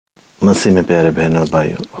مسیح میں پیارے بہن اور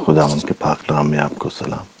بھائیو، خداوند کے پاک نام میں آپ کو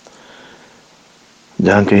سلام۔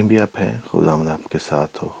 جہاں کہیں بھی آپ ہیں، خداوند آپ کے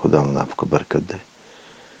ساتھ ہو، خداوند آپ کو برکت دے۔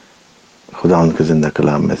 خداوند کے زندہ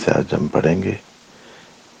کلام میں سے آج ہم پڑھیں گے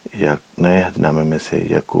یا نئے عہد نامے میں سے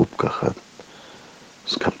یعقوب کا خط،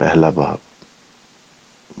 اس کا پہلا باب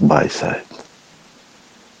 22 آیت۔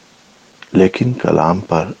 لیکن کلام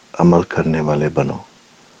پر عمل کرنے والے بنو،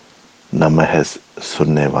 نہ محض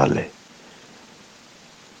سننے والے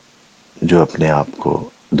جو اپنے آپ کو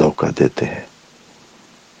دھوکہ دیتے ہیں۔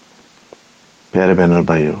 پیارے بہن اور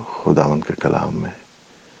بھائیو، خداوند کے کلام میں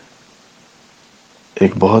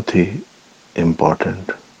ایک بہت ہی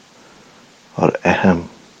امپورٹنٹ اور اہم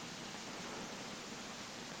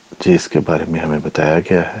چیز کے بارے میں ہمیں بتایا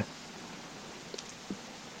گیا ہے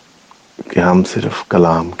کہ ہم صرف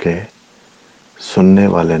کلام کے سننے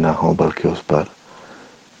والے نہ ہوں بلکہ اس پر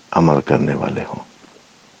عمل کرنے والے ہوں۔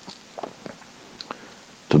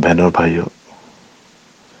 تو بہنوں اور بھائیو،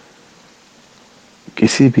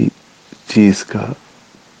 کسی بھی چیز کا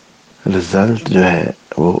رزلٹ جو ہے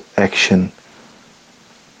وہ ایکشن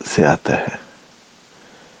سے آتا ہے۔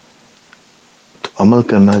 تو عمل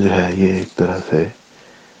کرنا جو ہے یہ ایک طرح سے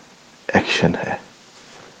ایکشن ہے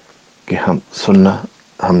کہ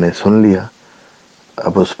ہم نے سن لیا،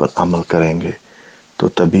 اب اس پر عمل کریں گے تو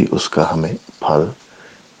تبھی اس کا ہمیں پھل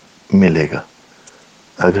ملے گا۔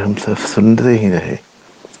 اگر ہم صرف سنتے ہی رہے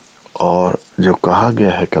اور جو کہا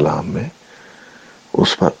گیا ہے کلام میں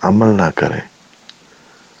اس پر عمل نہ کریں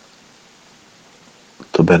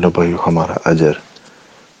تو بہنوں بھائیو، ہمارا اجر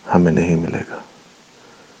ہمیں نہیں ملے گا۔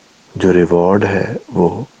 جو ریوارڈ ہے وہ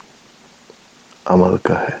عمل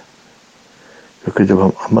کا ہے، کیونکہ جب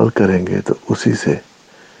ہم عمل کریں گے تو اسی سے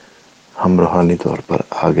ہم روحانی طور پر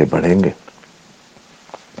آگے بڑھیں گے۔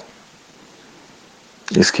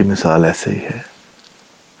 اس کی مثال ایسے ہی ہے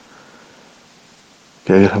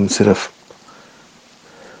کہ اگر ہم صرف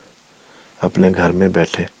اپنے گھر میں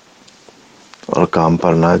بیٹھے اور کام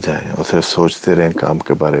پر نہ جائیں اور صرف سوچتے رہیں کام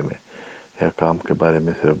کے بارے میں، یا کام کے بارے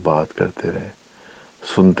میں صرف بات کرتے رہیں،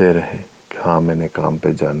 سنتے رہیں کہ ہاں میں نے کام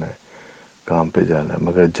پہ جانا ہے،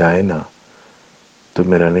 مگر جائیں نہ، تو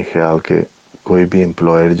میرا نہیں خیال کہ کوئی بھی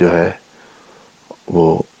امپلائر جو ہے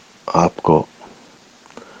وہ آپ کو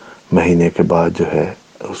مہینے کے بعد جو ہے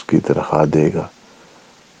اس کی تنخواہ دے گا۔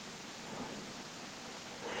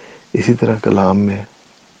 اسی طرح کلام میں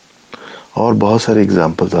اور بہت سارے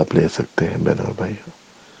اگزامپلز آپ لے سکتے ہیں بہنوں اور بھائیوں۔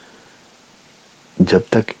 جب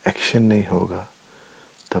تک ایکشن نہیں ہوگا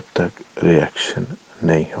تب تک ری ایکشن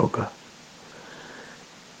نہیں ہوگا۔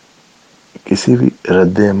 کسی بھی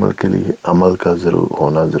رد عمل کے لیے عمل کا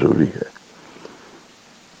ہونا ضروری ہے۔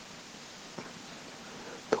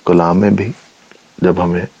 تو کلام میں بھی جب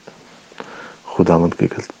ہمیں خداوند کی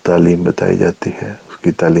تعلیم بتائی جاتی ہے، اس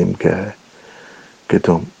کی تعلیم کیا ہے کہ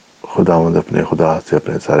تم خداوند اپنے خدا سے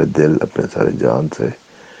اپنے سارے دل، اپنے سارے جان سے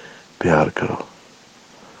پیار کرو،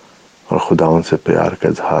 اور خداوند سے پیار کا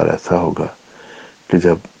اظہار ایسا ہوگا کہ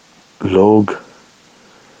جب لوگ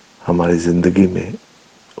ہماری زندگی میں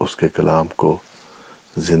اس کے کلام کو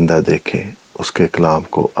زندہ دیکھیں، اس کے کلام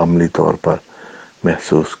کو عملی طور پر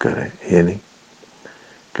محسوس کریں۔ یہ نہیں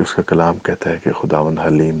کہ اس کا کلام کہتا ہے کہ خداوند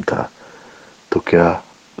حلیم تھا، تو کیا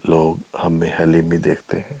لوگ ہم میں حلیمی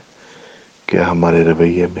دیکھتے ہیں؟ کیا ہمارے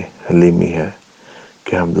رویے میں حلیمی ہے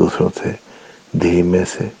کہ ہم دوسروں سے دھیمے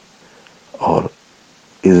سے اور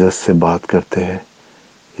عزت سے بات کرتے ہیں،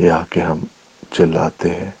 یا کہ ہم چلاتے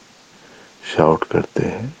ہیں، شاؤٹ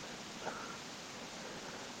کرتے ہیں؟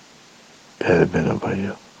 پیارے بہنوں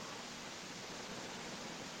بھائیوں،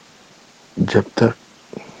 جب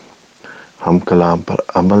تک ہم کلام پر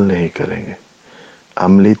عمل نہیں کریں گے،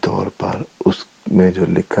 عملی طور پر اس میں جو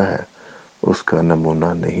لکھا ہے اس کا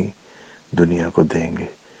نمونہ نہیں دنیا کو دیں گے،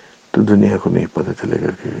 تو دنیا کو نہیں پتہ چلے گا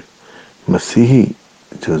کہ مسیحی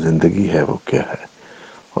جو زندگی ہے وہ کیا ہے،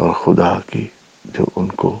 اور خدا کی جو ان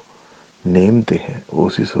کو نعمتیں ہیں وہ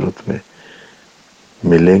اسی صورت میں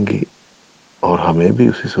ملیں گی، اور ہمیں بھی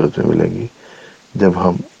اسی صورت میں ملیں گی جب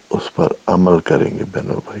ہم اس پر عمل کریں گے۔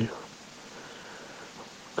 بہنوں بھائیوں،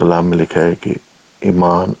 کلام میں لکھا ہے کہ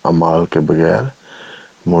ایمان اعمال کے بغیر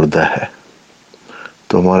مردہ ہے۔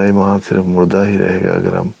 تو ہمارا ایمان صرف مردہ ہی رہے گا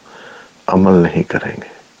اگر ہم عمل نہیں کریں گے۔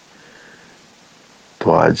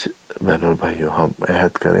 تو آج بہنوں اور بھائیوں، ہم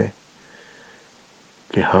عہد کریں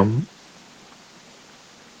کہ ہم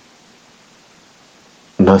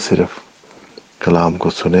نہ صرف کلام کو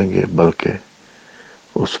سنیں گے بلکہ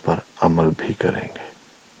اس پر عمل بھی کریں گے۔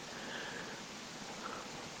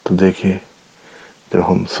 تو دیکھیے، جب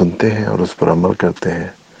ہم سنتے ہیں اور اس پر عمل کرتے ہیں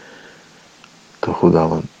تو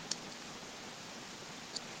خداوند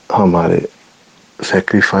ہمارے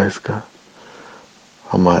سیکریفائس کا،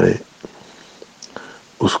 ہمارے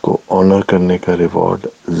اس کو آنر کرنے کا ریوارڈ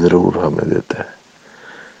ضرور ہمیں دیتا ہے.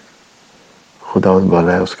 خداوند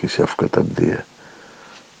والا ہے، اس کی شفقت ابدی ہے،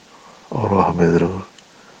 اور وہ ہمیں ضرور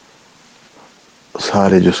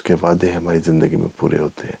سارے جو اس کے وعدے ہماری زندگی میں پورے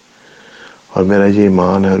ہوتے ہیں. اور میرا یہ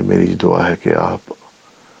ایمان ہے اور میری دعا ہے کہ آپ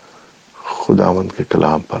خداوند کے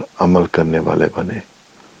کلام پر عمل کرنے والے بنے،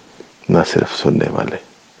 نہ صرف سننے والے.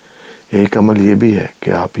 ایک عمل یہ بھی ہے کہ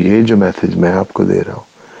آپ یہ جو میسج میں آپ کو دے رہا ہوں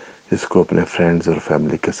اس کو اپنے فرینڈز اور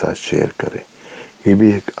فیملی کے ساتھ شیئر کریں. یہ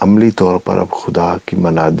بھی ایک عملی طور پر اب خدا کی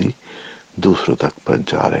منادی دوسروں تک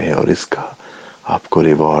پہنچا رہے ہیں، اور اس کا آپ کو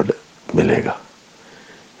ریوارڈ ملے گا.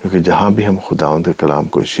 کیونکہ جہاں بھی ہم خداوند کے کلام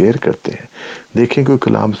کو شیئر کرتے ہیں، دیکھیں کوئی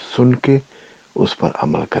کلام سن کے اس پر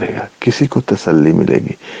عمل کرے گا، کسی کو تسلی ملے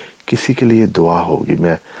گی، کسی کے لیے دعا ہوگی.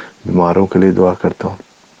 میں بیماروں کے لیے دعا کرتا ہوں،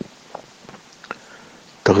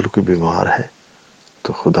 تو اگر کوئی بیمار ہے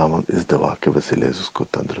تو خداوند اس دعا کے وسیلے سے اس کو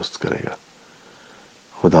تندرست کرے گا.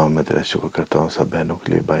 خداوند میں تیرا شکر کرتا ہوں سب بہنوں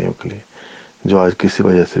کے لیے، بھائیوں کے لیے جو آج کسی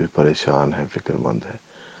وجہ سے بھی پریشان ہیں، فکر مند ہیں.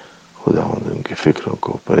 خداوند ان کی فکروں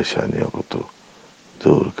کو، پریشانیوں کو تو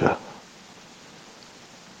دور کر.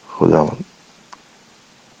 خداوند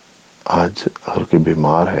آج اگر کوئی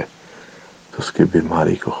بیمار ہے تو اس کی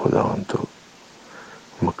بیماری کو خداوند تو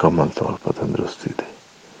مکمل طور پر تندرستی دے.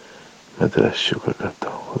 میں تیرا شکر کرتا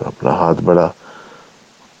ہوں. خدا اپنا ہاتھ بڑھا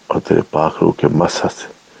اور تیرے پاک روح کے مسح سے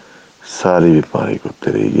ساری بیماری کو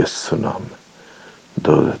تیرے یسوع نام میں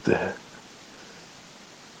دور دیتے ہیں.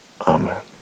 آمین.